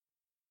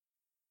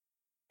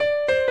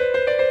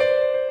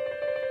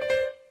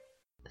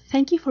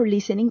Thank you for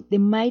listening The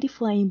Mighty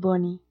Flying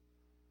Bunny.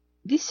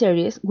 This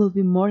series will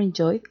be more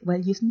enjoyed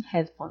while using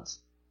headphones.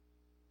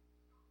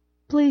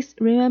 Please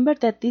remember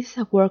that this is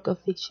a work of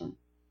fiction.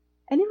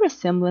 Any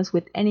resemblance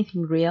with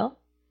anything real,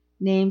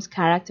 names,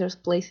 characters,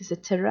 places,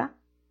 etc.,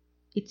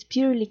 it's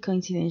purely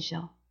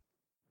coincidental.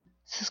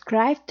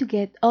 Subscribe to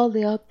get all the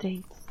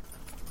updates.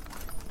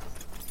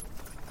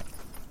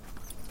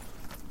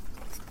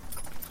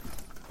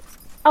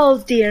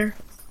 Oh dear,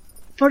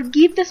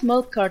 forgive the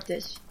small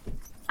cortege.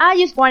 I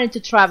just wanted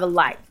to travel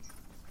light,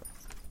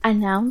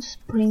 announced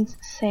Prince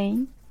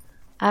Sain,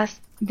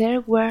 as there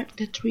were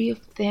the three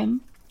of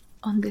them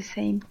on the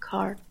same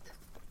cart.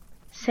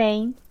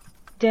 Sain,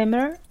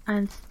 Demyr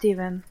and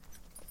Steven.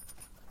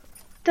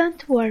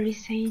 Don't worry,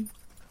 Sain.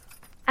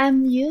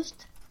 I'm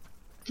used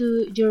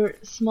to your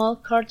small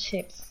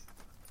courtships,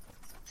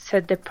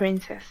 said the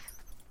princess.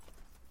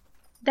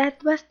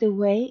 That was the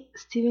way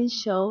Steven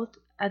showed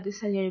at the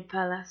Salieri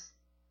Palace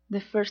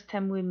the first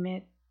time we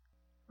met.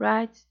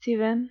 Right,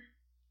 Steven?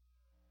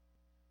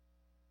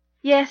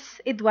 Yes,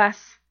 it was.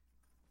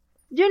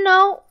 You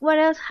know what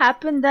else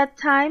happened that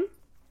time?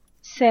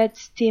 Said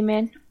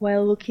Steven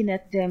while looking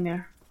at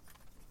Demyr.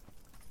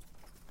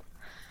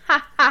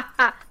 Ha ha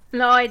ha!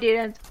 No, I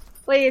didn't.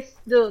 Please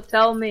do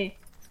tell me.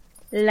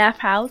 Laugh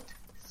out,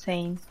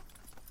 Sain.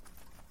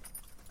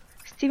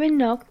 Steven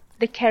knocked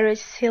the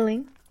carriage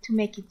ceiling to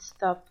make it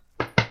stop.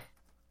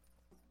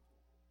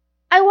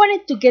 I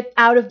wanted to get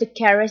out of the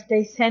carriage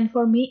they sent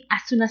for me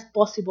as soon as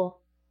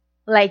possible.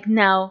 Like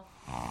now.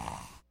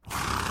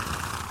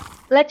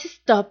 Let's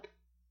stop.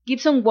 Give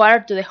some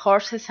water to the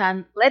horses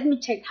and let me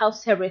check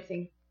how's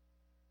everything.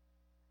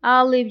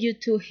 I'll leave you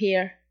two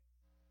here.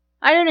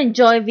 I don't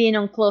enjoy being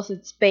on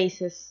closed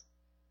spaces,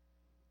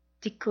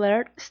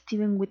 declared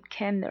Steven with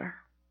candor.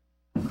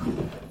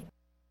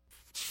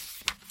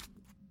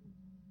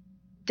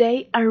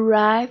 They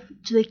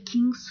arrived to the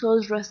King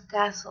Sulzra's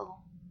castle.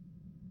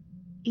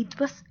 It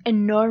was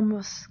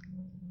enormous,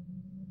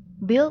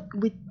 built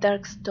with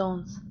dark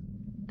stones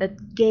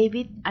that gave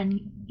it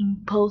an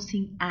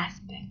imposing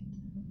aspect.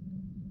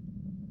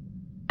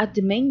 At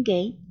the main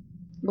gate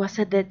was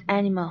a dead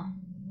animal,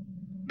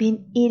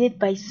 being eaten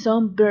by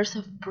some birds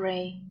of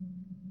prey.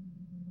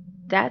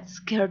 That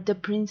scared the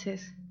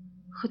princess,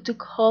 who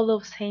took hold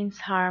of Sain's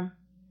arm.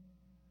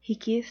 He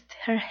kissed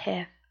her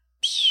head.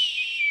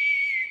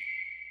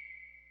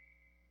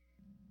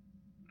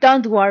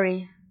 Don't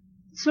worry.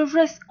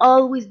 Sulzra's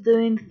always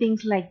doing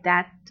things like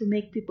that to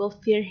make people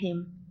fear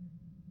him.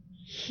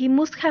 He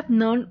must have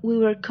known we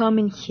were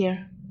coming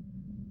here.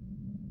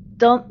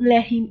 Don't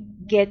let him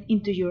get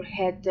into your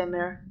head,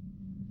 Demyr.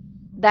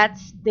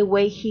 That's the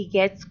way he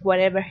gets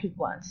whatever he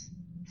wants,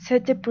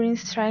 said the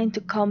prince, trying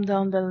to calm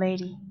down the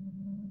lady,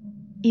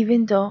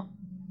 even though,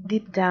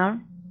 deep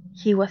down,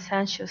 he was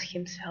anxious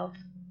himself.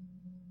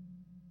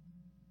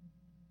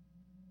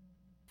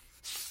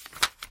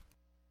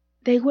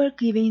 They were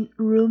given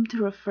room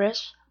to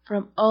refresh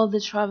from all the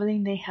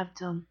traveling they have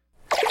done.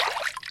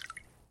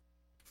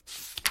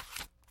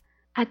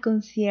 A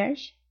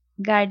concierge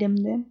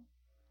guided them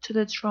to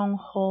the throne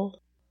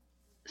hall.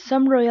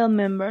 Some royal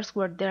members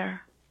were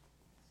there,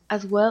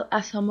 as well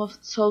as some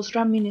of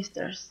Sulzra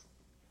ministers.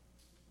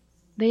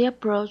 They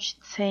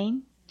approached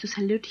Sain to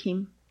salute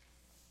him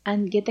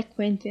and get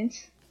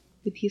acquaintance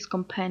with his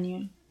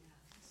companion.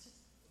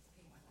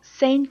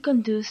 Sain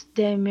conducted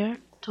Demyr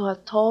to a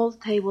tall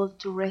table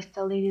to rest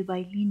a little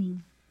by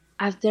leaning,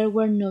 as there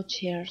were no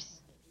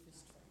chairs.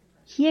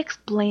 He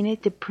explained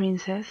to the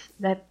princess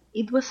that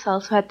it was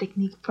also a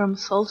technique from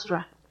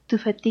Sulzra to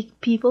fatigue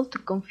people to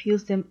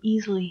confuse them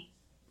easily.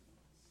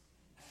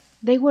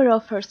 They were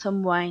offered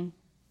some wine.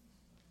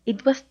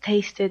 It was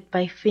tasted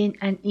by Finn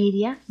and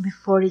Iria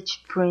before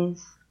each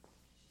prince.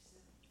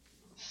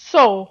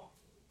 So,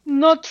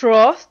 no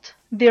trust,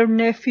 dear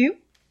nephew?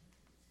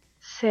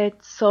 Said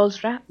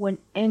Sulzra when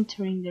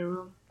entering the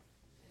room.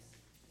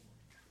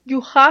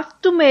 You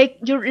have to make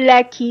your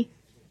lackey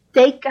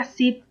take a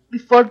sip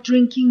before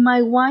drinking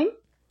my wine?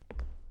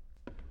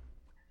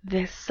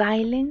 The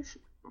silence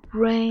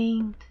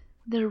reigned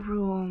the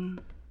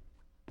room.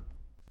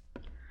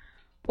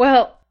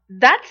 Well,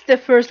 that's the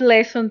first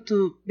lesson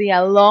to be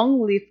a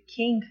long-lived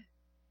king.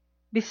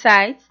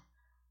 Besides,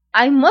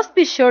 I must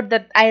be sure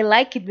that I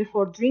like it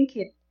before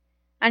drinking it,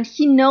 and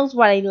he knows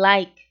what I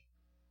like,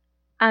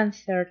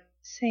 answered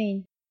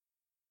Sain.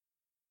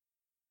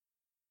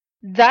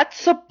 That's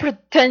so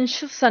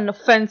pretentious and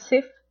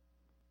offensive,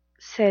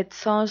 said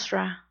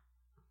Sulzra.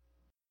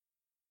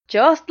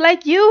 Just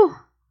like you,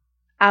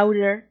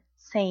 outed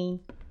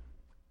Sain.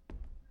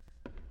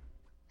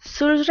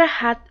 Sulzra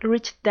had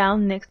reached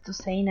down next to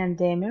Sain and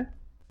Demyr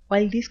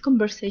while this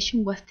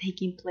conversation was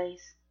taking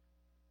place.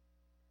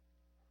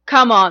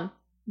 Come on,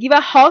 give a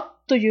hug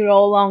to your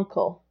old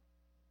uncle.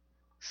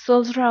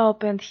 Sulzra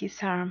opened his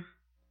arm.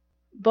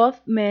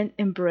 Both men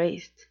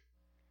embraced.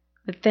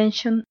 The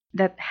tension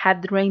that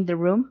had reigned the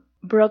room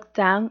broke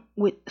down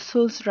with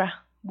Sulzra's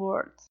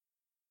words.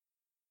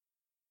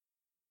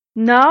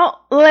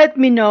 Now let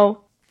me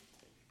know,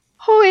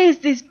 who is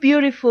this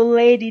beautiful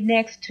lady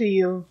next to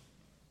you?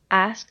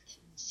 asked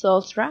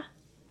Sulzra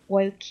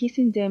while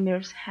kissing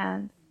Demyr's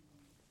hand.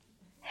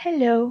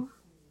 "Hello,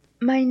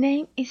 my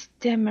name is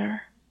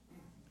Demyr.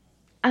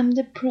 I'm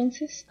the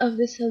princess of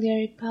the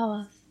Salieri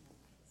Palace."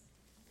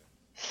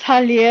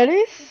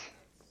 "Salieris?"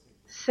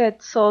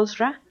 said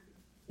Sulzra,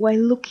 while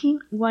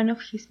looking one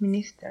of his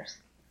ministers,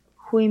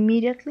 who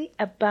immediately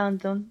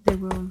abandoned the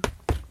room.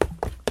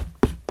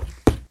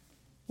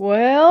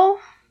 "Well,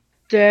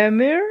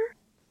 Demyr,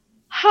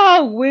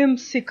 how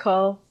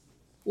whimsical!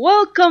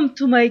 Welcome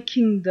to my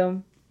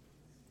kingdom.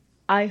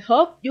 I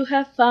hope you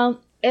have found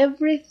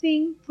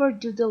everything for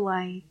your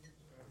delight,"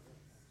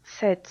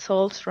 said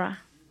Sulzra.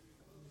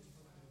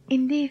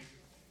 "Indeed,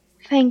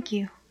 thank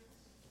you,"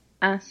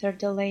 answered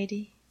the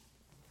lady.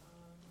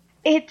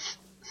 "It's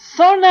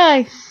so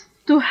nice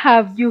to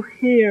have you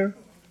here,"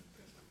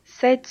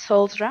 said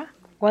Sulzra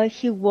while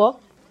he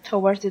walked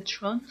towards the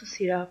throne to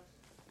sit up.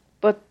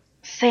 "But,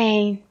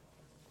 Sain,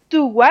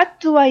 to what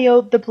do I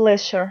owe the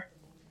pleasure?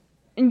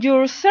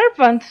 Your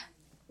servant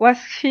was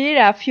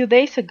here a few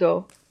days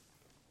ago.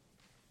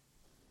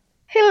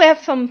 He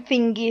left some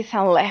thingies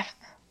and left.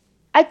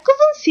 I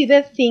couldn't see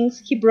the things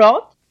he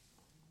brought,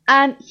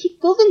 and he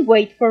couldn't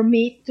wait for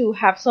me to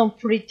have some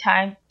free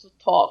time to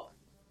talk.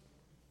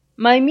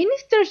 My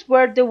ministers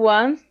were the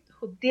ones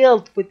who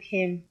dealt with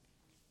him."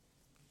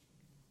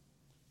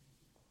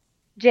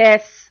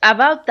 "Yes,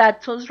 about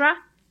that, Sulzra.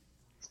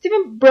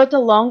 Steven brought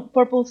along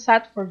purple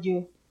sack for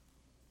you.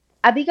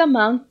 A big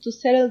amount to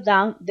settle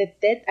down the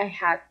debt I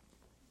had.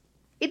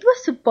 It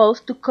was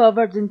supposed to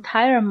cover the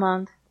entire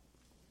amount,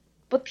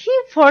 but he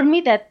informed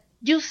me that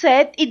you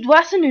said it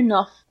wasn't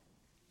enough."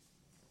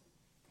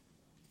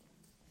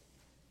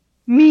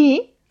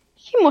 "Me?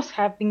 He must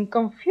have been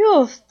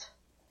confused.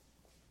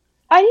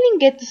 I didn't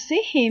get to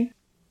see him.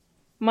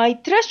 My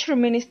treasury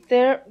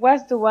minister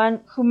was the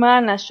one who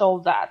managed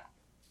all that.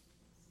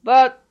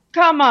 But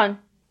come on,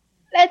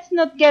 let's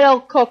not get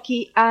all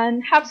cocky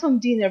and have some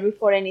dinner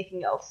before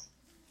anything else.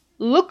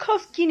 Look how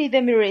skinny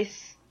Demyr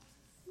is.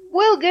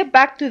 We'll get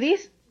back to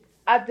this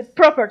at the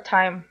proper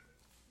time."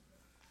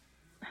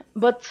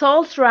 "But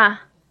Sulzra,"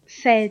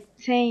 said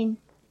Sain.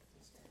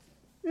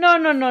 No.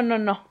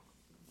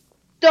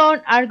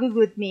 Don't argue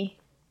with me.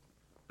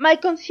 My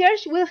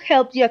concierge will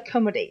help you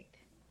accommodate."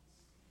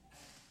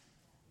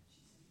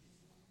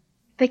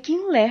 The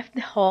king left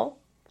the hall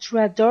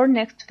through a door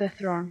next to the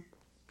throne.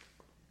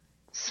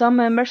 Some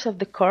members of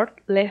the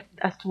court left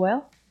as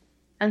well,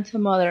 and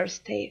some others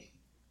stayed.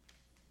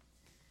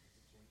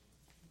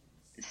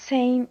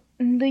 "Sain,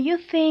 do you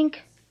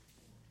think—"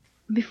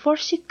 Before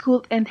she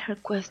could end her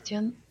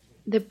question,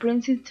 the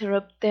prince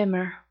interrupted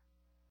Demyr.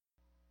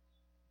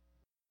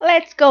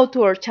 "Let's go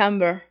to our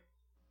chamber.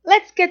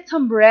 Let's get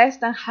some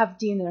rest and have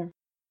dinner."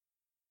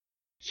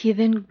 He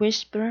then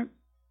whispered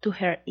to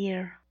her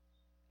ear,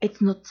 "It's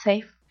not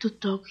safe to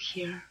talk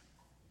here."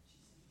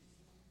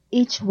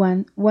 Each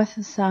one was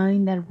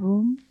assigned a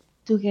room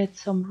to get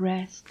some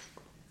rest.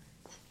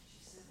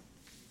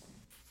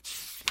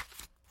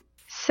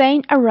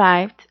 Sain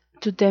arrived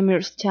to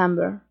Demyr's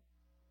chamber.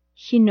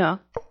 He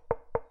knocked.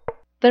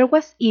 There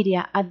was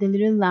Iria at the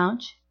little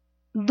lounge,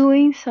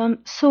 doing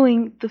some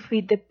sewing to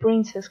fit the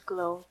prince's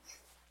clothes.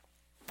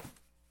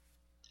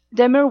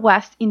 Demyr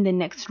was in the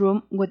next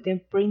room when the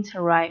prince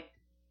arrived.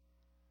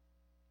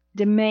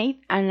 The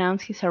maid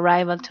announced his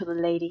arrival to the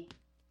lady.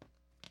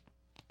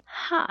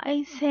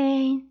 "Hi,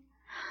 Sain.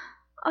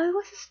 I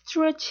was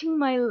stretching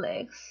my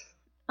legs.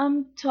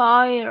 I'm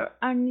tired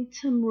and need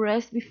some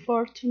rest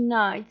before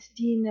tonight's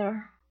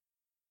dinner,"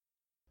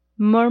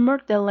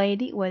 murmured the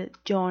lady while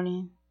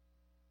yawning.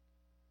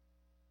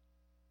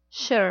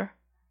 "Sure,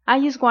 I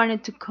just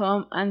wanted to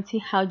come and see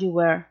how you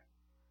were.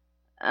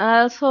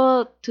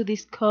 Also to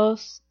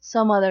discuss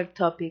some other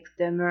topics,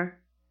 Demyr,"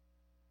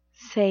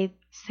 said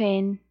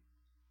Sain.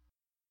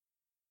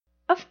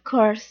 "Of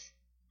course.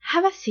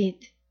 Have a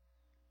seat.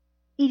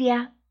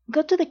 Iria,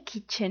 go to the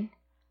kitchen.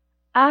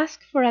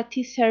 Ask for a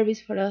tea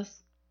service for us.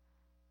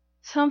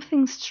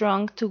 Something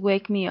strong to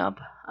wake me up.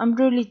 I'm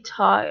really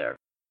tired."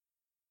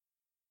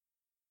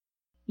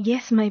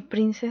 "Yes, my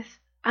princess.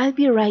 I'll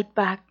be right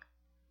back,"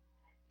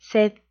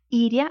 said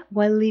Iria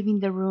while leaving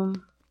the room.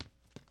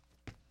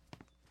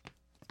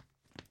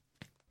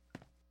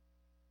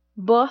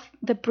 Both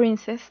the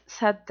princes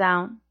sat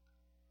down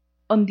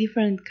on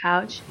different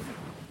couches,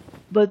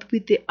 but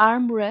with the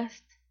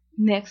armrests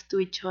next to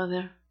each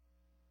other.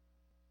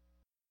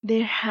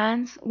 Their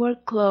hands were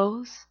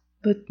close,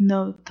 but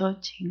no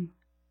touching.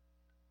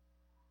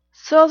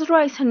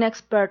 Sulzra is an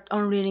expert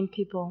on reading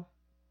people.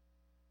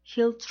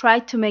 He'll try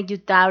to make you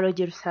doubt it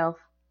yourself.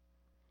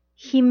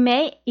 He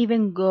may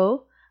even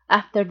go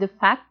after the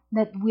fact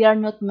that we are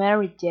not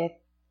married yet,"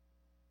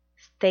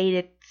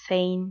 stated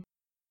Sain.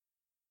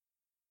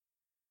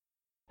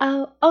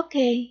 "Oh,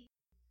 okay,"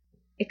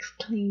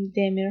 exclaimed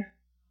Demyr.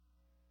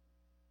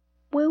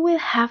 "We will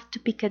have to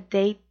pick a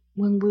date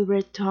when we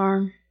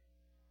return."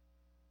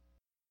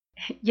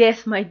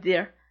 "Yes, my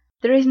dear,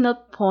 there is no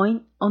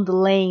point on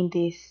delaying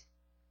this,"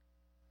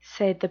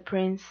 said the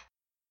prince.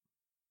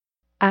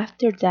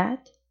 After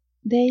that,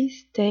 they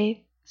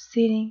stayed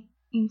sitting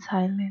in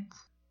silence.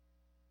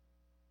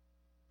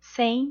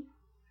 Sain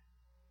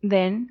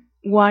then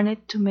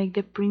wanted to make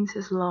the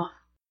princess laugh.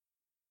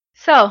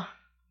 So,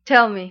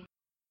 tell me,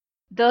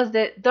 does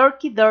the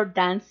Dorky Door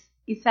dance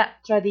is a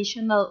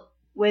traditional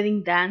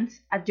wedding dance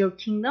at your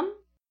kingdom?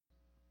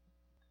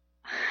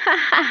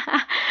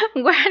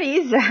 What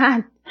is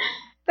that?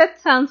 That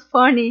sounds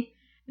funny.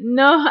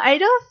 No, I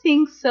don't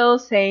think so,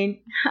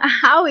 Sain.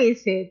 How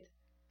is it?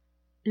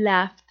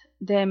 Laughed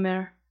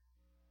Demyr.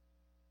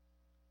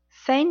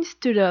 Sain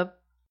stood up,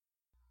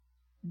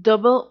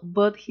 doubled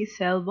both his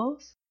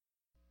elbows,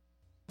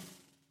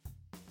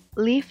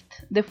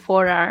 lifted the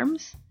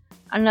forearms,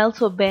 and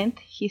also bent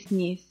his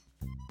knees,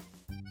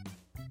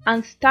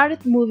 and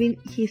started moving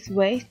his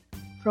waist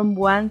from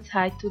one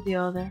side to the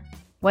other,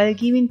 while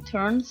giving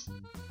turns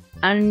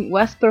and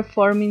was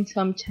performing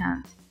some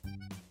chant.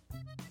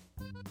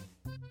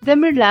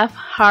 Demyr laughed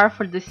hard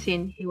for the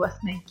scene he was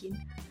making.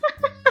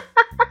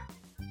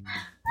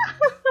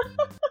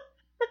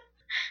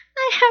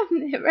 I have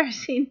never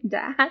seen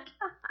that.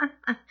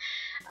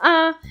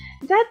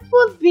 That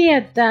would be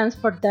a dance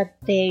for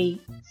that day,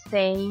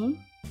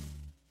 Sain.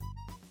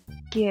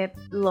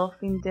 Kept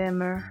laughing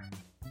Demyr.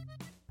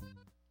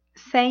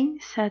 Sain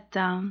sat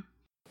down.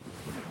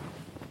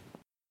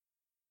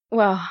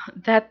 Well,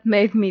 that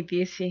made me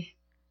dizzy.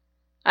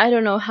 I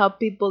don't know how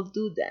people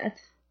do that.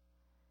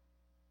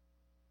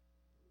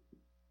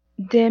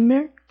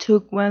 Demyr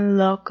took one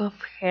lock of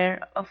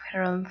hair off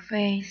her own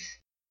face,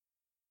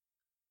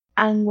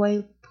 and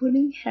while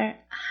putting her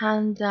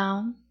hand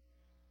down,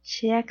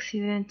 she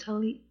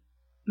accidentally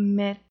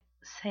met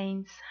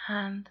Sain's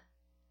hand,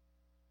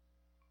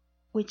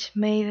 which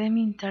made them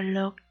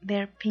interlock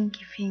their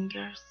pinky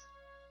fingers,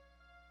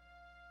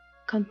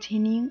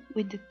 continuing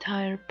with the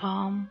tired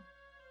palm.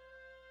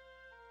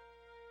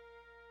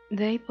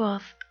 They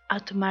both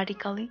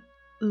automatically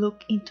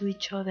looked into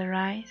each other's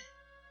eyes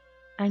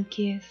and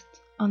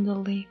kissed on the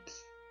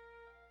lips.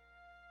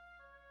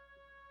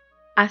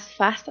 As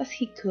fast as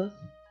he could,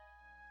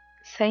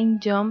 Sain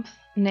jumped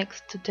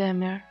next to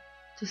Demyr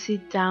to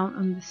sit down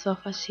on the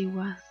sofa she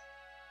was.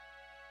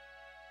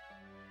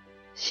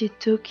 She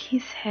took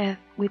his head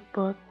with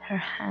both her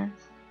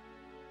hands,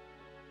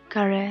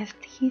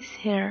 caressed his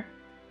hair,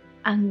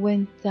 and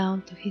went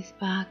down to his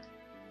back,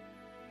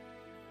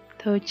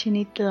 touching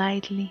it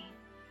lightly,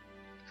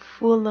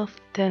 full of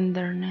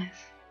tenderness.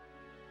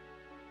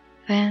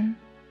 Then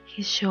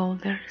his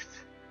shoulders.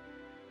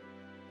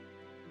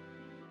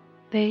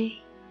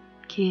 They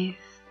kissed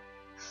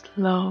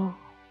slow,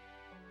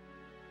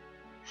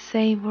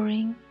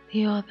 savoring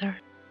the other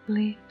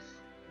lips.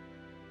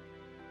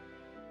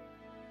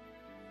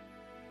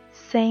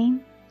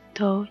 Sain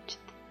touched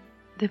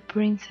the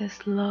princess'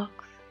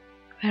 locks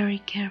very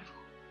carefully.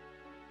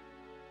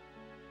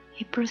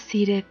 He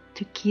proceeded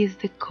to kiss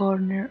the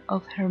corner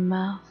of her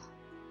mouth,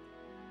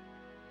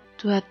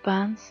 to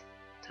advance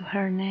to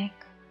her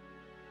neck,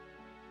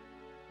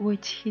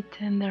 which he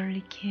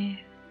tenderly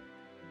kissed,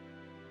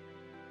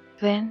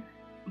 then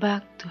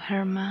back to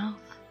her mouth.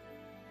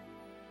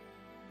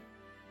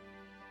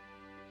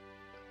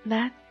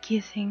 That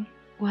kissing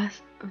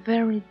was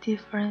very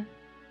different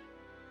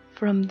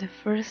from the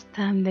first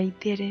time they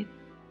did it,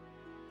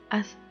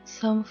 as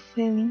some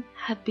feeling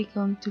had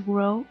begun to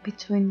grow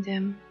between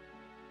them.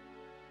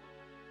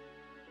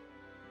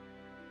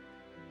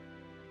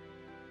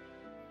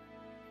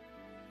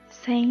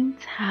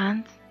 Sain's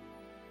hands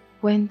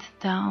went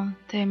down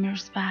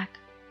Demyr's back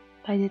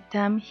by the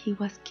time he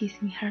was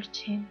kissing her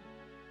chin,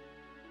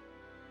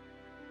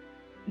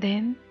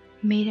 then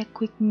made a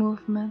quick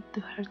movement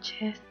to her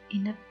chest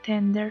in a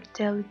tender,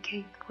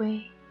 delicate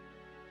way.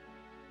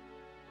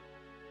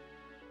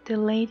 The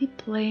lady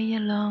played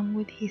along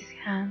with his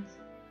hands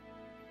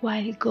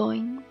while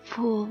going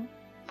full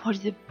for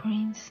the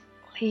prince's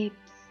lips.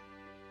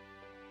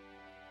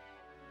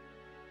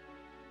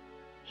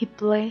 He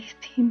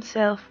placed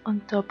himself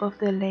on top of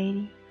the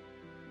lady,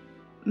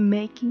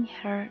 making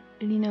her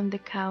lean on the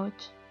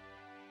couch.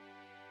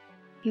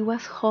 He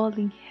was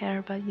holding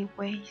her by the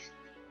waist.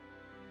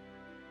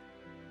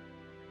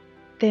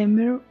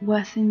 Demyr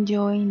was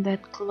enjoying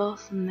that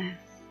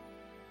closeness.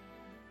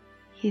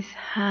 His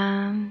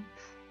hands,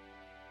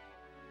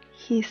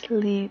 his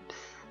lips,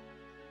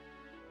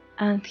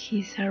 and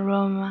his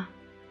aroma.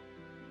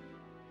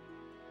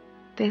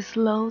 The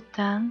slow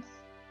dance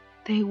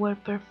they were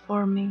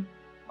performing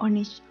on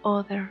each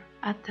other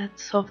at that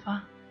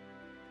sofa.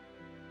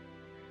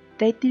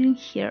 They didn't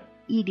hear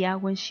Iria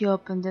when she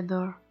opened the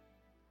door.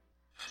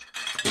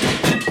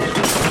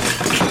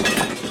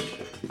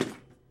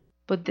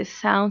 But the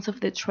sounds of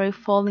the tray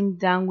falling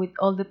down with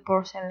all the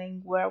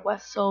porcelainware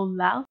was so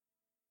loud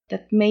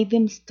that made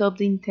them stop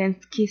the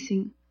intense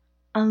kissing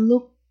and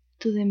look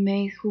to the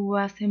maid, who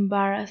was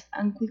embarrassed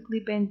and quickly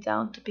bent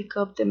down to pick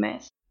up the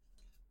mess.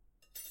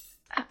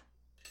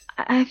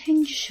 I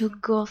think you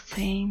should go,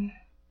 Sain.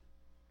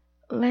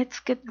 Let's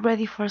get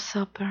ready for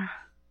supper,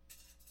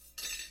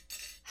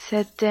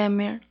 said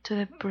Demyr to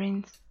the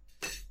prince.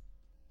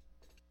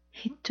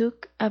 He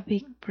took a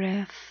big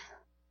breath.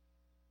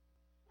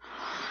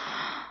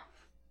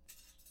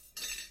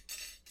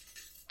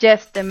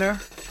 Yes, Demyr,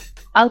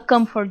 I'll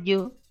come for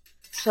you,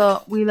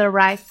 so we'll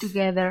arrive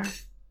together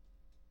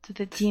to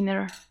the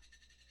dinner.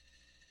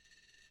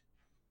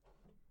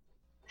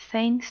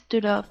 Sain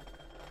stood up,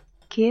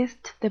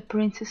 kissed the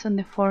princess on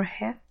the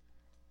forehead,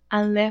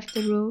 and left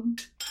the room,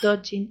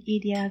 dodging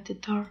Idia at the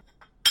door.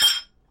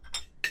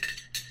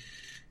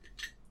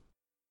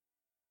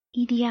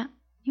 Idia,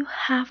 you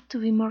have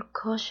to be more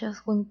cautious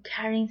when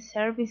carrying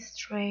service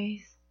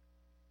trays,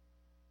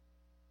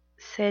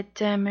 said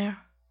Demyr.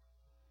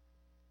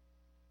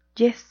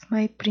 Yes,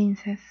 my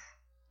princess,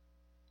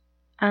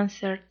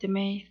 answered the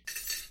maid.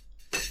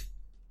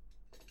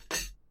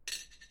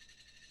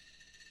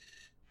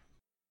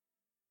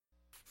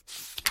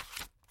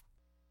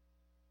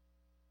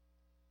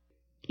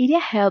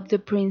 Idia helped the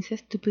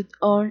princess to put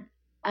on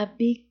a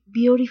big,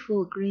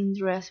 beautiful green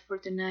dress for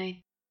the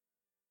night.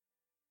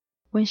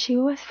 When she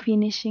was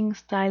finishing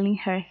styling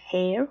her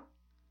hair,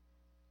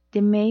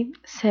 the maid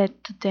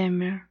said to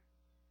Demyr,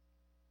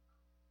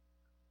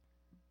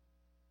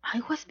 I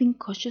was being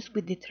cautious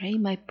with the tray,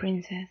 my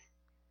princess,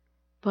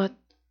 but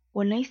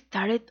when I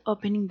started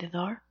opening the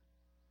door,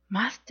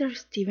 Master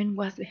Steven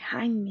was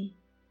behind me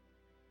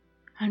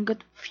and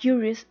got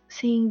furious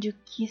seeing you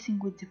kissing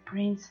with the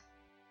prince.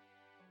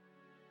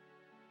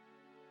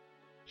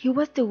 He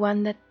was the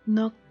one that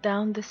knocked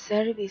down the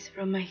service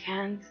from my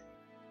hands.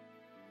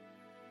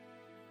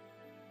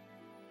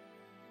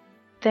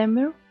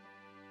 Demyr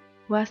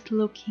was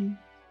looking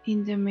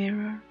in the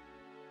mirror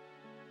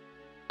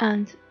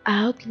and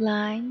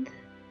outlined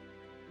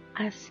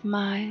a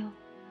smile.